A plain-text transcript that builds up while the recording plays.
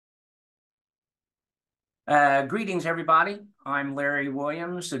Greetings, everybody. I'm Larry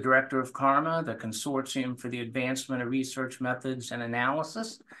Williams, the Director of CARMA, the Consortium for the Advancement of Research Methods and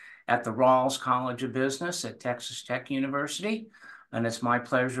Analysis at the Rawls College of Business at Texas Tech University. And it's my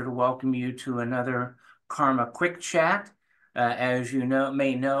pleasure to welcome you to another CARMA Quick Chat. As you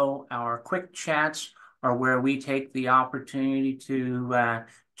may know, our Quick Chats are where we take the opportunity to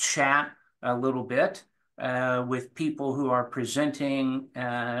chat a little bit with people who are presenting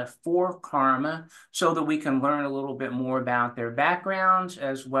for CARMA so that we can learn a little bit more about their backgrounds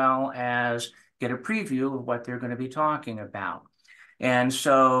as well as get a preview of what they're going to be talking about. And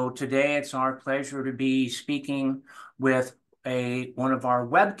so today it's our pleasure to be speaking with one of our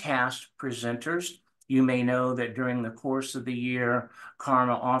webcast presenters. You may know that during the course of the year,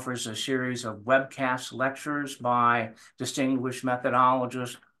 CARMA offers a series of webcast lectures by distinguished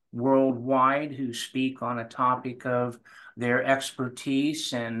methodologists worldwide who speak on a topic of their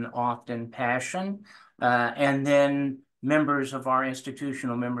expertise and often passion. And then members of our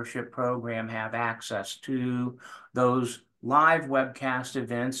institutional membership program have access to those live webcast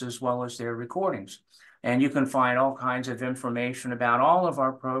events as well as their recordings. And you can find all kinds of information about all of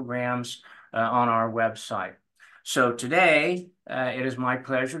our programs on our website. So today, it is my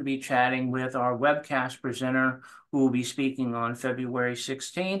pleasure to be chatting with our webcast presenter who will be speaking on February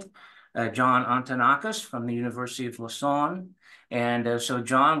 16th, John Antonakis from the University of Lausanne. And so,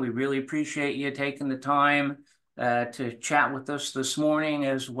 John, we really appreciate you taking the time to chat with us this morning,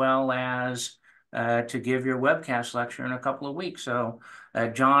 as well as to give your webcast lecture in a couple of weeks. So,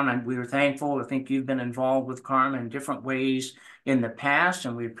 John, we were thankful. I think you've been involved with CARMA in different ways in the past,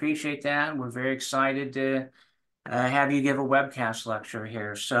 and we appreciate that. We're very excited to have you give a webcast lecture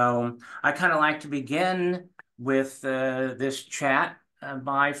here. So I kind of like to begin with this chat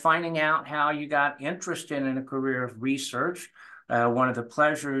by finding out how you got interested in a career of research. One of the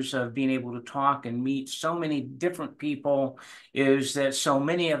pleasures of being able to talk and meet so many different people is that so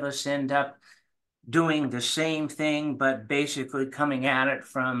many of us end up doing the same thing, but basically coming at it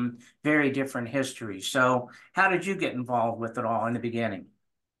from very different histories. So how did you get involved with it all in the beginning?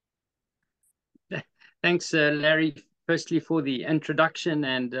 Thanks, Larry, firstly for the introduction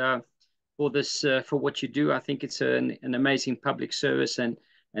and for this for what you do. I think it's an amazing public service and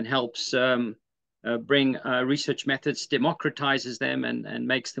helps bring research methods, democratizes them and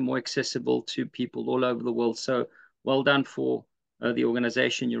makes them more accessible to people all over the world. So well done for the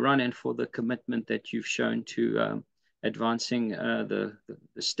organization you run and for the commitment that you've shown to advancing the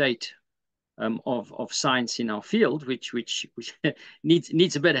state of science in our field, which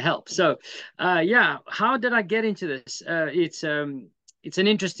needs a bit of help. So, yeah, how did I get into this? It's an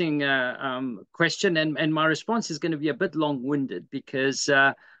interesting question, and my response is going to be a bit long-winded because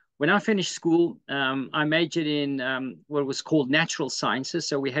when I finished school, I majored in what was called natural sciences.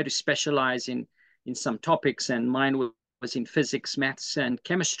 So we had to specialize in some topics, and mine was in physics, maths, and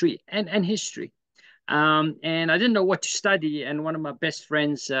chemistry, and history. And I didn't know what to study. And one of my best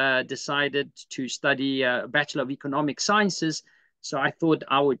friends decided to study a Bachelor of Economic Sciences. So I thought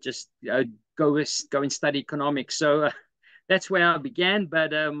I would just go and study economics. So that's where I began.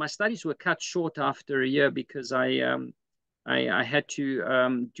 But my studies were cut short after a year because I had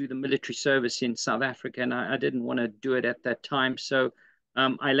to do the military service in South Africa, and I didn't want to do it at that time. So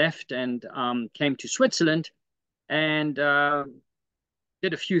I left and came to Switzerland and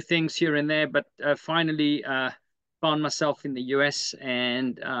did a few things here and there, but finally found myself in the US,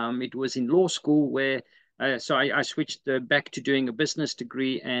 and it was in law school where, so I switched back to doing a business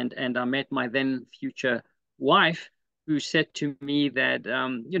degree, and I met my then future wife, who said to me that,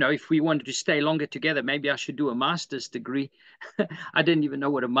 you know, if we wanted to stay longer together, maybe I should do a master's degree. I didn't even know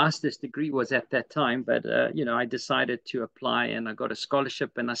what a master's degree was at that time, but, you know, I decided to apply and I got a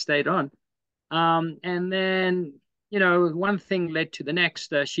scholarship and I stayed on. And then, you know, one thing led to the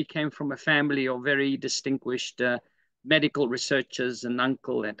next. She came from a family of very distinguished medical researchers, an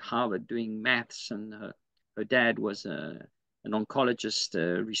uncle at Harvard doing maths, and her dad was an oncologist,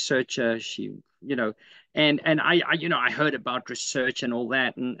 researcher. She, you know, and I, you know, I heard about research and all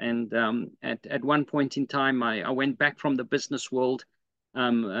that. And at one point in time, I went back from the business world back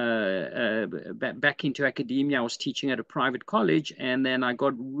into academia. I was teaching at a private college, and then I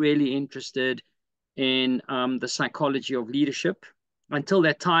got really interested in the psychology of leadership. Until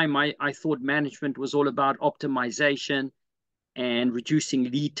that time, I thought management was all about optimization and reducing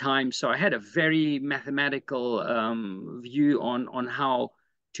lead time. So I had a very mathematical view on how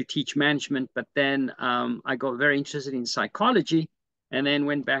to teach management. But then I got very interested in psychology, and then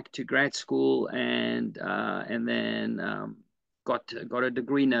went back to grad school and then got a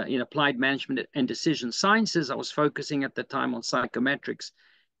degree in applied management and decision sciences. I was focusing at the time on psychometrics.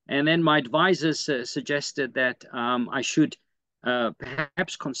 And then my advisors suggested that I should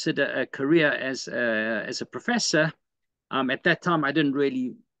perhaps consider a career as a professor. At that time, I didn't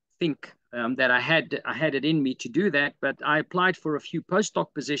really think that I had it in me to do that, but I applied for a few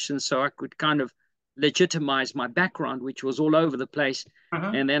postdoc positions so I could kind of legitimize my background, which was all over the place.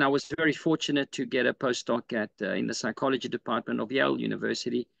 And then I was very fortunate to get a postdoc at in the psychology department of Yale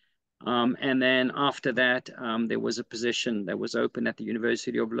University. And then after that, there was a position that was open at the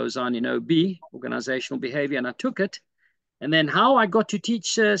University of Lausanne in OB, organizational behavior, and I took it. And then how I got to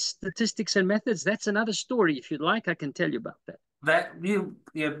teach statistics and methods, that's another story. If you'd like, I can tell you about that. That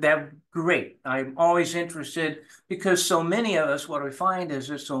great. I'm always interested because so many of us, what we find is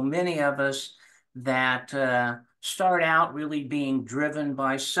there's so many of us that start out really being driven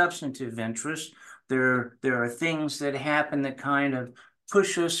by substantive interest. There are things that happen that kind of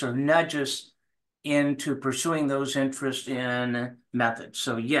push us or nudge us into pursuing those interests in methods.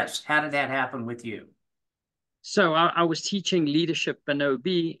 So yes, how did that happen with you? So I was teaching leadership in OB,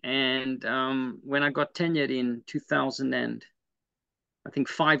 and when I got tenured in 2000 and I think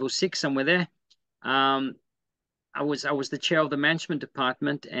 5 or 6, somewhere there, um, I was the chair of the management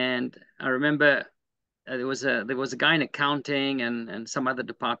department, and I remember there was a guy in accounting and some other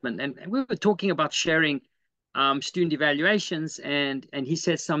department, and we were talking about sharing student evaluations, and he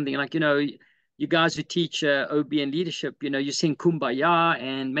said something like, you guys who teach OB and leadership, you sing Kumbaya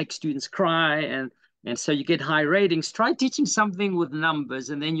and make students cry, and so you get high ratings. Try teaching something with numbers,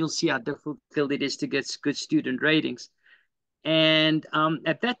 and then you'll see how difficult it is to get good student ratings. And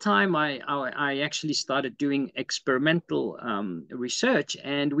at that time, I actually started doing experimental research,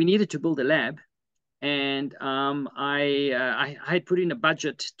 and we needed to build a lab. And I had put in a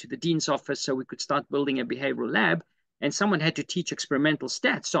budget to the dean's office so we could start building a behavioral lab. And someone had to teach experimental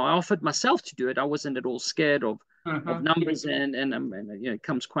stats, so I offered myself to do it. I wasn't at all scared of numbers, and it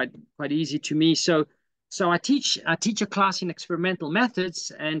comes quite easy to me. So I teach a class in experimental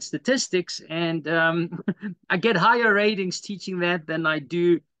methods and statistics, and I get higher ratings teaching that than I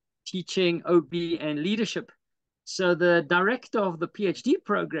do teaching OB and leadership. So the director of the PhD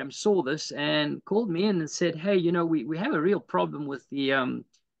program saw this and called me in and said, "Hey, we have a real problem with the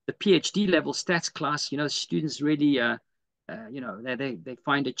PhD level stats class. Students really they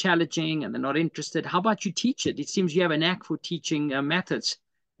find it challenging and they're not interested. How about you teach it? It seems you have a knack for teaching methods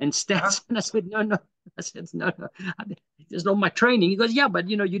and stats." And I said, no. I said, no, there's not my training. He goes, yeah, but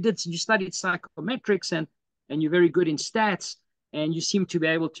you studied psychometrics and you're very good in stats, and you seem to be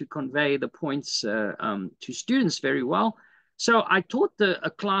able to convey the points to students very well. So I taught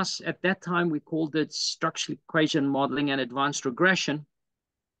a class at that time. We called it structural equation modeling and advanced regression,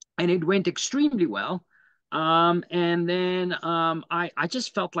 and it went extremely well. And then I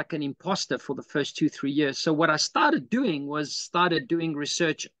just felt like an imposter for the first 2, 3 years. So what I started doing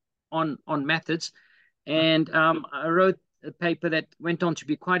research on methods. And I wrote a paper that went on to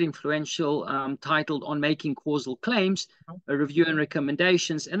be quite influential, titled "On Making Causal Claims: A Review and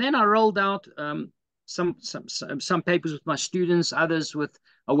Recommendations." And then I rolled out some papers with my students, others with,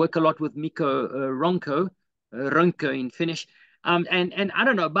 I work a lot with Mikko Ronko in Finnish. And I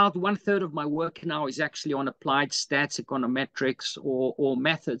don't know, about 1/3 of my work now is actually on applied stats, econometrics, or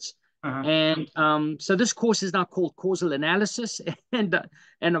methods. And so this course is now called Causal Analysis, and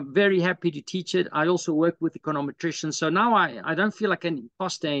I'm very happy to teach it. I also work with econometricians, so now I don't feel like an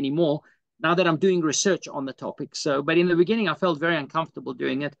imposter anymore now that I'm doing research on the topic. But in the beginning, I felt very uncomfortable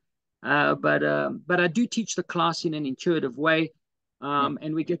doing it. But I do teach the class in an intuitive way,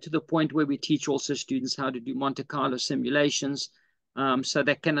 and we get to the point where we teach also students how to do Monte Carlo simulations, so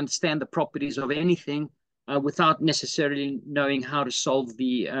they can understand the properties of anything. Without necessarily knowing how to solve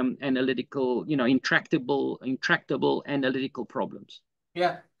the analytical, intractable analytical problems.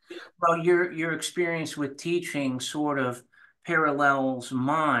 Yeah. Well, your experience with teaching sort of parallels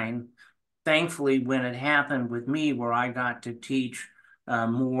mine. Thankfully, when it happened with me, where I got to teach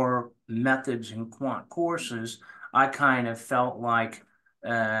more methods and quant courses, I kind of felt like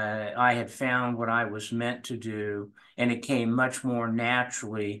I had found what I was meant to do, and it came much more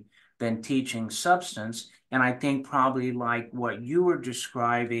naturally than teaching substance. And I think probably like what you were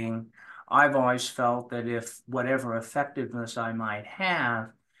describing, I've always felt that if whatever effectiveness I might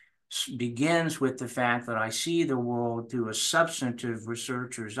have begins with the fact that I see the world through a substantive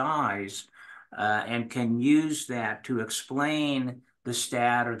researcher's eyes, and can use that to explain the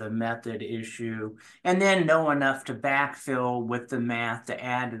stat or the method issue, and then know enough to backfill with the math to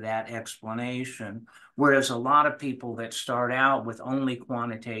add to that explanation. Whereas a lot of people that start out with only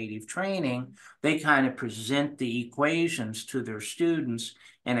quantitative training, they kind of present the equations to their students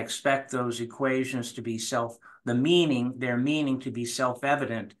and expect those equations to be their meaning to be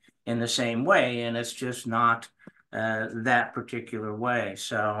self-evident in the same way, and it's just not that particular way.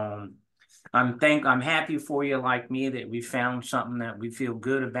 So I'm happy for you, like me, that we found something that we feel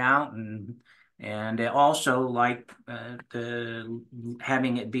good about, and also like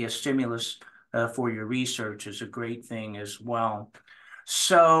having it be a stimulus for your research is a great thing as well.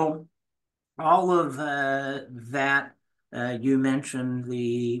 So all of that you mentioned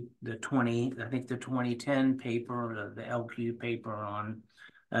the 2010 paper, the LQ paper on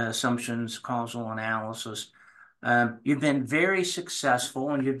assumptions, causal analysis. You've been very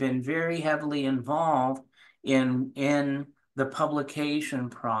successful, and you've been very heavily involved in the publication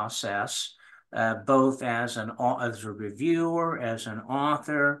process, both as a reviewer, as an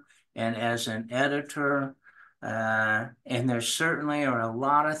author, and as an editor. And there certainly are a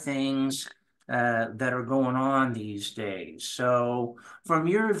lot of things that are going on these days. So from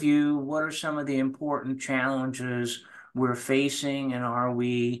your view, what are some of the important challenges we're facing, and are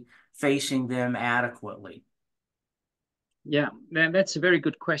we facing them adequately? Yeah, that's a very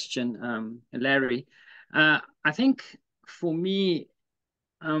good question, Larry. I think for me,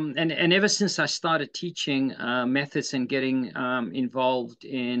 and ever since I started teaching methods and getting involved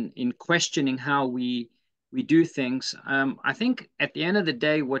in questioning how we do things, I think at the end of the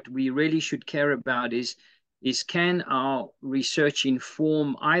day, what we really should care about is can our research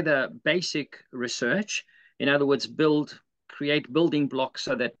inform either basic research, in other words, create building blocks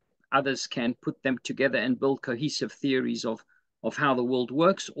so that others can put them together and build cohesive theories of how the world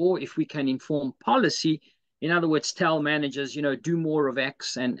works, or if we can inform policy, in other words, tell managers, do more of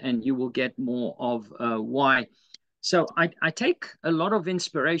X and you will get more of Y. So I take a lot of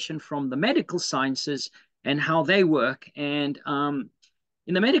inspiration from the medical sciences and how they work. And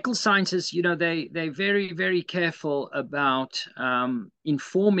in the medical sciences, they're very, very careful about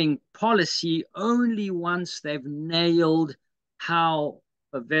informing policy only once they've nailed how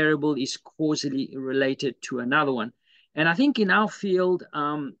a variable is causally related to another one. And I think in our field,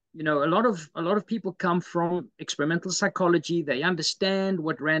 a lot of people come from experimental psychology. They understand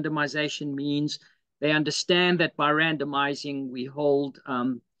what randomization means. They understand that by randomizing, we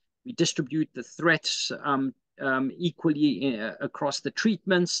distribute the threats equally across the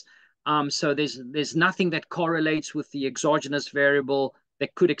treatments. So there's nothing that correlates with the exogenous variable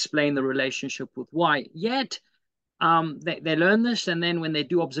that could explain the relationship with Y. Yet they learn this, and then when they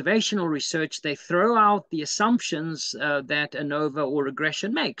do observational research, they throw out the assumptions that ANOVA or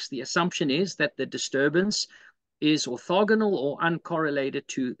regression makes. The assumption is that the disturbance is orthogonal or uncorrelated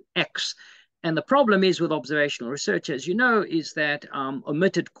to X. And the problem is with observational research, as you know, is that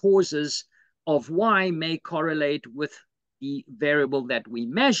omitted causes of Y may correlate with the variable that we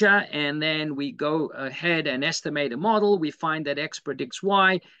measure, and then we go ahead and estimate a model. We find that X predicts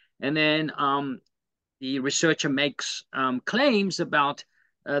Y, and then the researcher makes claims about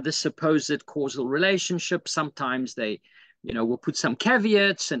the supposed causal relationship. Sometimes they, will put some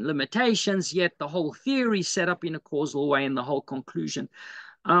caveats and limitations, yet the whole theory is set up in a causal way and the whole conclusion.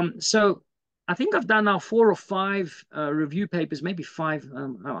 So I think I've done now 4 or 5 review papers, maybe 5.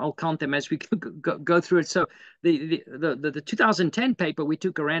 I'll count them as we go through it. So the 2010 paper, we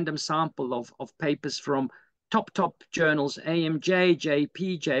took a random sample of papers from top journals: AMJ,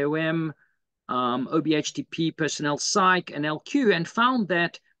 JP, JOM, OBHTP, Personnel Psych, and LQ, and found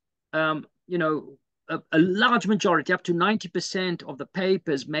that, a large majority, up to 90% of the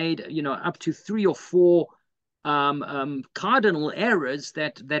papers made, up to 3 or 4 cardinal errors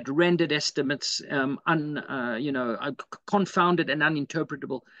that rendered estimates confounded and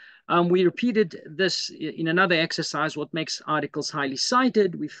uninterpretable. We repeated this in another exercise, what makes articles highly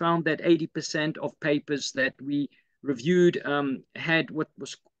cited. We found that 80% of papers that we reviewed had what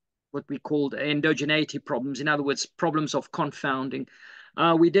we called endogeneity problems, in other words, problems of confounding.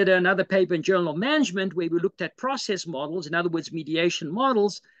 We did another paper in Journal of Management where we looked at process models, in other words, mediation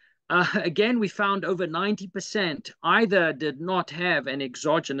models. Again, we found over 90% either did not have an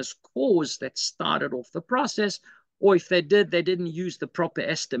exogenous cause that started off the process, or if they did, they didn't use the proper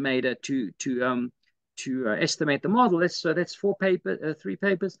estimator to estimate the model. So that's 3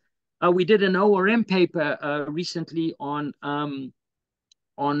 papers. We did an ORM paper recently on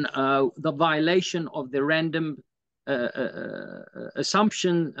the violation of the random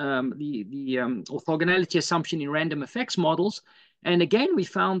assumption, the orthogonality assumption in random effects models. And again, we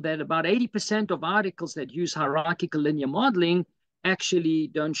found that about 80% of articles that use hierarchical linear modeling actually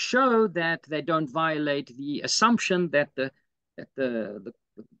don't show that they don't violate the assumption that the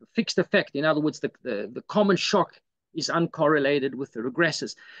fixed effect, in other words, the common shock, is uncorrelated with the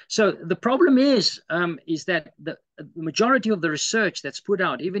regressors. So the problem is that the majority of the research that's put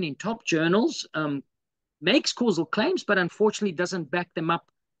out, even in top journals, makes causal claims, but unfortunately doesn't back them up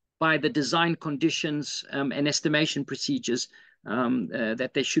by the design conditions and estimation procedures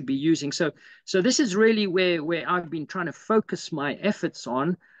that they should be using. So this is really where I've been trying to focus my efforts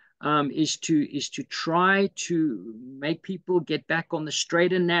on, is to try to make people get back on the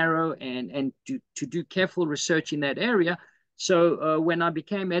straight and narrow, and to do careful research in that area. So when I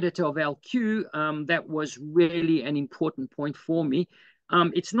became editor of LQ, that was really an important point for me.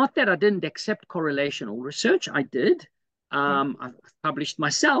 It's not that I didn't accept correlational research. I did. I've published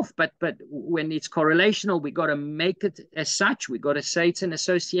myself, but when it's correlational, we got to make it as such. We got to say it's an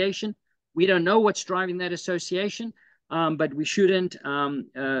association. We don't know what's driving that association, but we shouldn't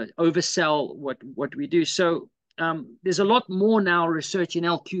oversell what we do. So there's a lot more now research in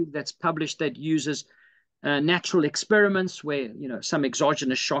LQ that's published that uses natural experiments where some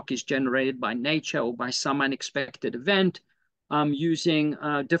exogenous shock is generated by nature or by some unexpected event, using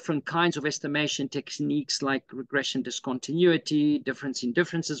different kinds of estimation techniques like regression discontinuity, difference in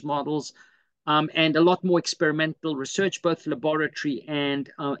differences models, and a lot more experimental research, both laboratory and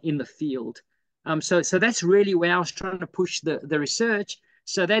in the field. So that's really where I was trying to push the research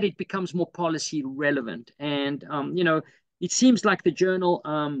so that it becomes more policy relevant. And it seems like the journal,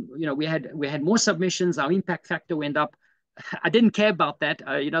 we had more submissions, our impact factor went up. I didn't care about that.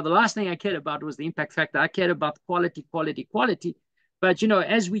 The last thing I cared about was the impact factor. I cared about quality, quality, quality. But,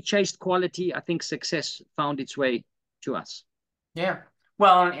 as we chased quality, I think success found its way to us. Yeah.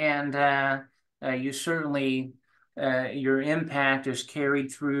 Well, and you certainly, your impact is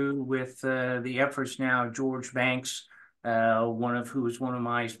carried through with the efforts now of George Banks, who was one of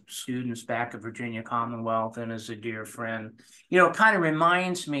my students back at Virginia Commonwealth and is a dear friend. It kind of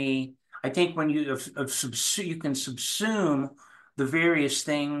reminds me, I think, when you can subsume the various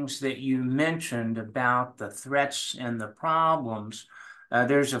things that you mentioned about the threats and the problems.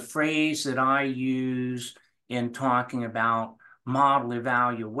 There's a phrase that I use in talking about model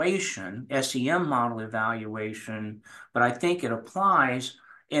evaluation, SEM model evaluation, but I think it applies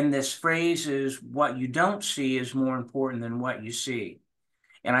in this phrase is what you don't see is more important than what you see.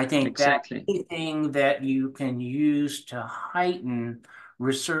 And I think exactly. that anything that you can use to heighten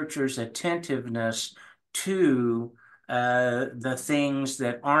researchers' attentiveness to the things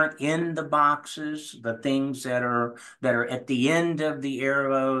that aren't in the boxes, the things that are at the end of the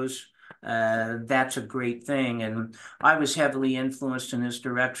arrows, that's a great thing. And I was heavily influenced in this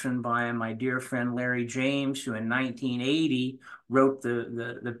direction by my dear friend Larry James, who in 1980 wrote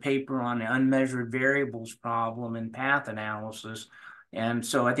the paper on the unmeasured variables problem in path analysis. And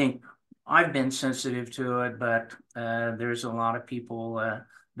so I think I've been sensitive to it, but there's a lot of people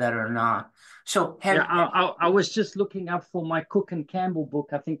that are not. So I was just looking up for my Cook and Campbell book.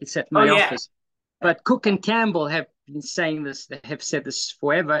 I think it's at my office. But Cook and Campbell have been saying this, they have said this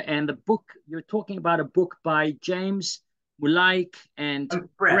forever. And the book, you're talking about a book by James, Mulaik, and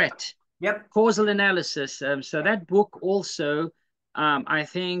Brett. Yep. Causal Analysis. So that book also, I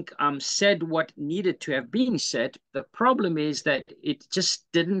think, said what needed to have been said. The problem is that it just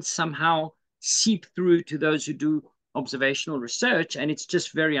didn't somehow seep through to those who do observational research, and it's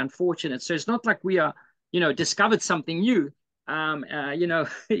just very unfortunate. So it's not like we are, discovered something new.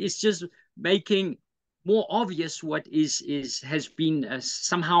 It's just making more obvious what has been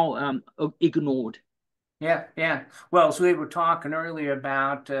somehow ignored. Yeah. Well, so we were talking earlier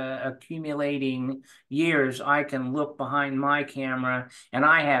about accumulating years. I can look behind my camera, and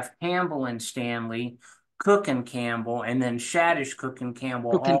I have Campbell and Stanley, Cook and Campbell, and then Shadish, Cook and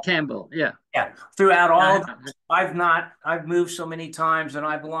Campbell. Cook and Campbell, yeah. Yeah, throughout all, I've moved so many times and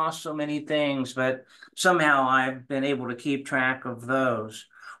I've lost so many things, but somehow I've been able to keep track of those.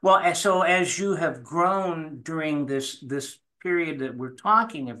 Well, so as you have grown during this period that we're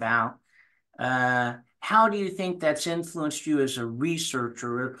talking about, how do you think that's influenced you as a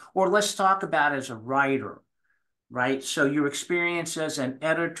researcher, or let's talk about as a writer, right? So your experience as an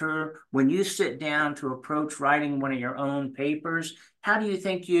editor, when you sit down to approach writing one of your own papers, how do you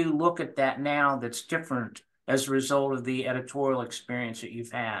think you look at that now that's different as a result of the editorial experience that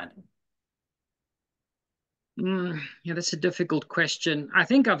you've had? Yeah, that's a difficult question. I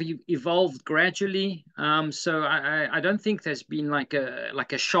think I've evolved gradually. So I don't think there's been like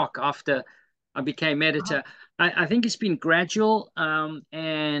a shock after I became editor. I think it's been gradual.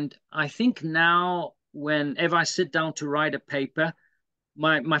 And I think now whenever I sit down to write a paper,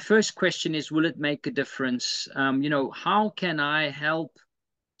 my first question is, will it make a difference? How can I help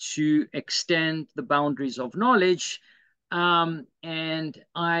to extend the boundaries of knowledge? And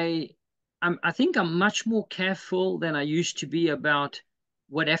I think I'm much more careful than I used to be about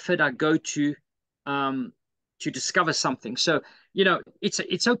what effort I go to discover something. So,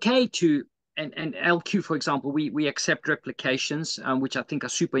 it's okay to and LQ, for example, we accept replications, which I think are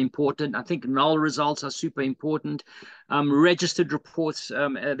super important. I think null results are super important. Registered reports.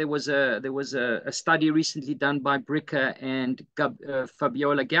 There was a study recently done by Bricker and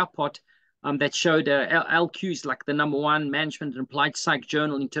Fabiola Garpot that showed LQ is like the #1 management and applied psych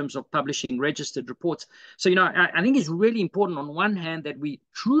journal in terms of publishing registered reports. So, I think it's really important on one hand that we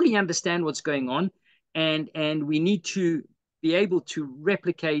truly understand what's going on, and we need to be able to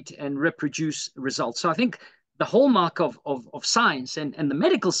replicate and reproduce results. So I think the hallmark of science and the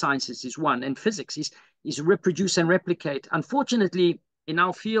medical sciences is one, and physics is reproduce and replicate. Unfortunately, in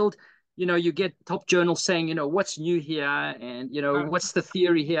our field, you get top journals saying, what's new here, and what's the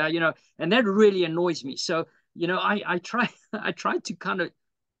theory here, and that really annoys me. So I try to kind of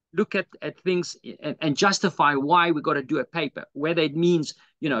look at things and justify why we got to do a paper, whether it means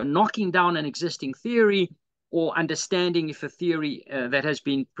knocking down an existing theory or understanding if a theory that has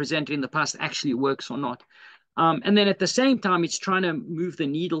been presented in the past actually works or not. And then at the same time, it's trying to move the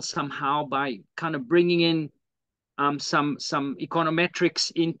needle somehow by kind of bringing in some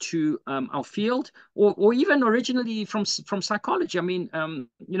econometrics into our field, or even originally from psychology. I mean,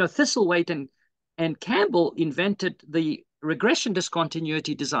 Thistlethwaite and Campbell invented the regression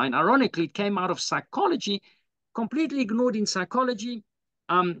discontinuity design. Ironically, it came out of psychology, completely ignored in psychology,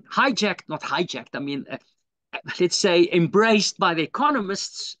 not hijacked, I mean, let's say embraced by the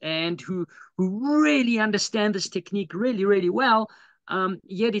economists, and who really understand this technique really, really well.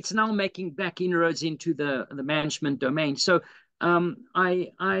 Yet it's now making back inroads into the management domain. So when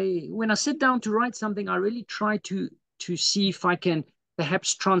I sit down to write something, I really try to see if I can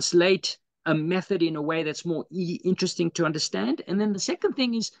perhaps translate a method in a way that's more interesting to understand. And then the second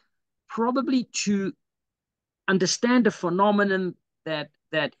thing is probably to understand a phenomenon that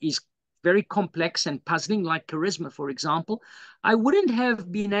is very complex and puzzling, like charisma, for example. I wouldn't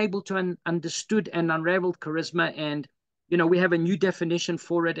have been able to understood and unraveled charisma, and we have a new definition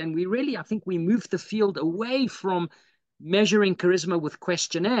for it, and I think we moved the field away from measuring charisma with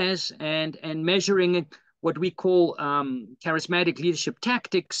questionnaires and measuring what we call charismatic leadership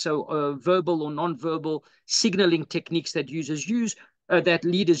tactics, so verbal or non-verbal signaling techniques that leaders use,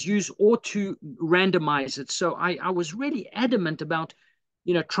 or to randomize it. So I was really adamant about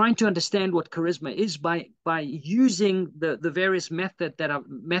trying to understand what charisma is by using the various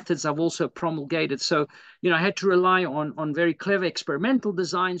methods I've also promulgated. So, I had to rely on very clever experimental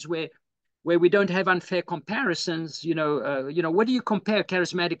designs where we don't have unfair comparisons. What do you compare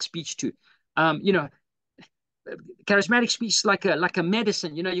charismatic speech to? Charismatic speech is like a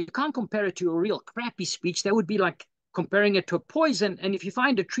medicine. You can't compare it to a real crappy speech. That would be like comparing it to a poison. And if you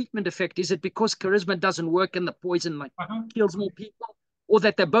find a treatment effect, is it because charisma doesn't work and the poison kills more people? Or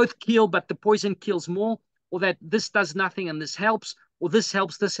that they both kill, but the poison kills more, or that this does nothing and this helps, or this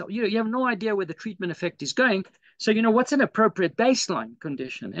helps, this helps. You have no idea where the treatment effect is going. So, what's an appropriate baseline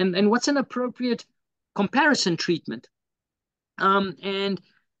condition, and what's an appropriate comparison treatment? And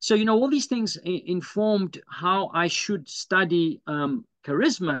so, all these things informed how I should study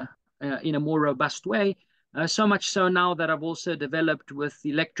charisma in a more robust way. So much so now that I've also developed with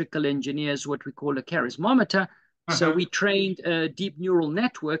electrical engineers what we call a charismometer. So we trained a deep neural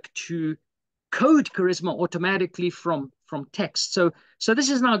network to code charisma automatically from text. So this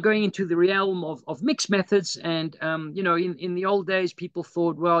is now going into the realm of mixed methods. And in the old days, people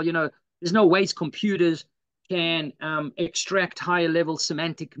thought, well, there's no ways computers can extract higher level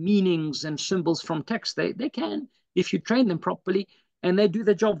semantic meanings and symbols from text. They can if you train them properly, and they do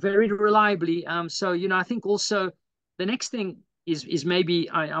the job very reliably. So I think also the next thing is maybe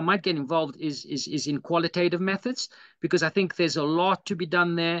I might get involved is in qualitative methods, because I think there's a lot to be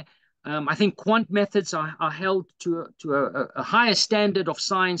done there. I think quant methods are held to a higher standard of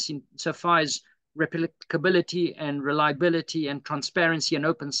science insofar as replicability and reliability and transparency and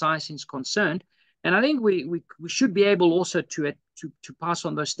open science is concerned. And I think we should be able also to pass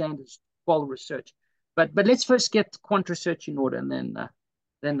on those standards to qual research. But let's first get quant research in order, and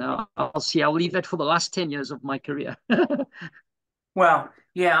then I'll see. I'll leave that for the last 10 years of my career. Well,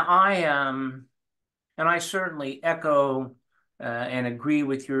 yeah, I certainly echo and agree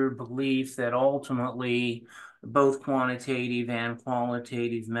with your belief that ultimately both quantitative and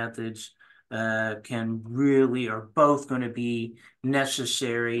qualitative methods can really, are both going to be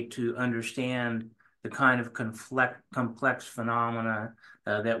necessary to understand the kind of complex phenomena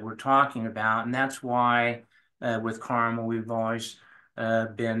that we're talking about. And that's why with Karma, we've always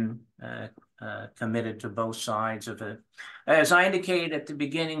been committed to both sides of it. As I indicated at the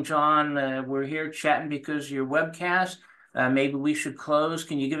beginning, John, we're here chatting because of your webcast. maybe we should close.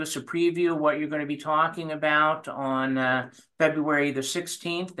 Can you give us a preview of what you're going to be talking about on February the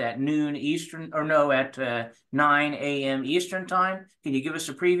 16th at noon Eastern, or no, at 9 a.m. Eastern time? Can you give us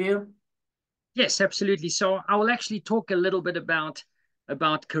a preview? Yes, absolutely. So I will actually talk a little bit about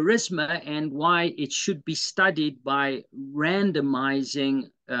charisma and why it should be studied by randomizing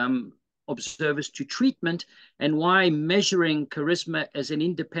observers to treatment, and why measuring charisma as an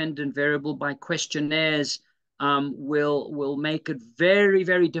independent variable by questionnaires will make it very,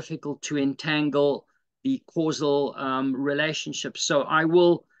 very difficult to entangle the causal relationships. So I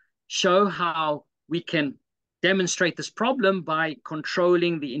will show how we can demonstrate this problem by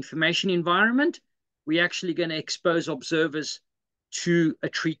controlling the information environment. We're actually going to expose observers to a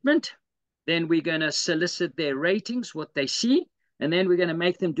treatment. Then we're going to solicit their ratings, what they see, and then we're going to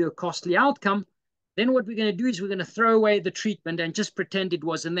make them do a costly outcome. Then what we're going to do is we're going to throw away the treatment and just pretend it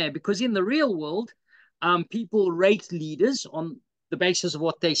wasn't there. Because in the real world, people rate leaders on the basis of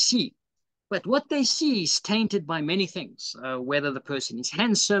what they see. But what they see is tainted by many things, whether the person is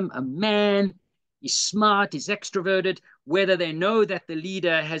handsome, a man, is smart, is extroverted, whether they know that the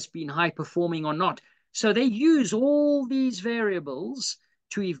leader has been high performing or not. So they use all these variables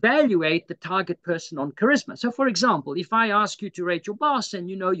to evaluate the target person on charisma. So for example, if I ask you to rate your boss and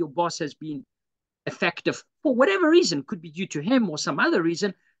you know your boss has been effective for whatever reason, could be due to him or some other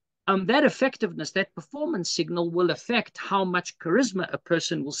reason, that effectiveness, that performance signal will affect how much charisma a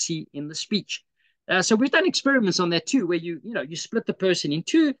person will see in the speech. So we've done experiments on that too, where you split the person in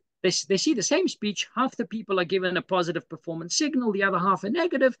two. They see the same speech. Half the people are given a positive performance signal, the other half a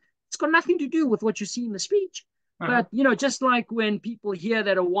negative. It's got nothing to do with what you see in the speech. But, just like when people hear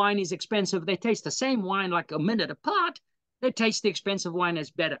that a wine is expensive, they taste the same wine like a minute apart, they taste the expensive wine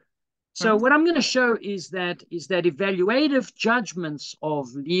as better. So what I'm going to show is that evaluative judgments of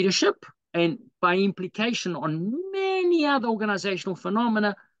leadership, and by implication on many other organizational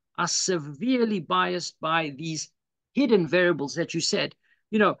phenomena, are severely biased by these hidden variables that you said.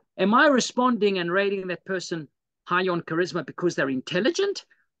 Am I responding and rating that person high on charisma because they're intelligent,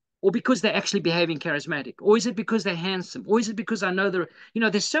 or because they're actually behaving charismatic? Or is it because they're handsome? Or is it because I know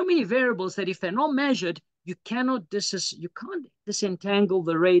there's so many variables that if they're not measured, you can't disentangle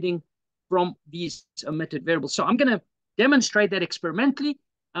the rating from these omitted variables. So I'm going to demonstrate that experimentally.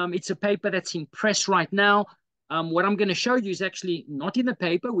 It's a paper that's in press right now. What I'm going to show you is actually not in the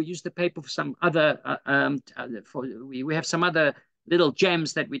paper. We use the paper for some other, we have some other little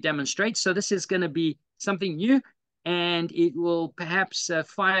gems that we demonstrate. So this is going to be something new, and it will perhaps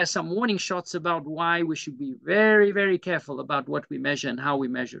fire some warning shots about why we should be very, very careful about what we measure and how we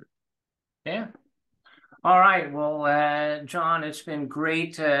measure it. Yeah. All right. Well, John, it's been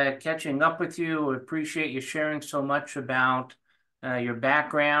great catching up with you. I appreciate you sharing so much about your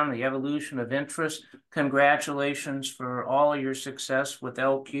background, the evolution of interest. Congratulations for all of your success with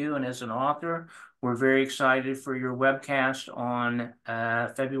LQ and as an author. We're very excited for your webcast on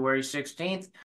February 16th.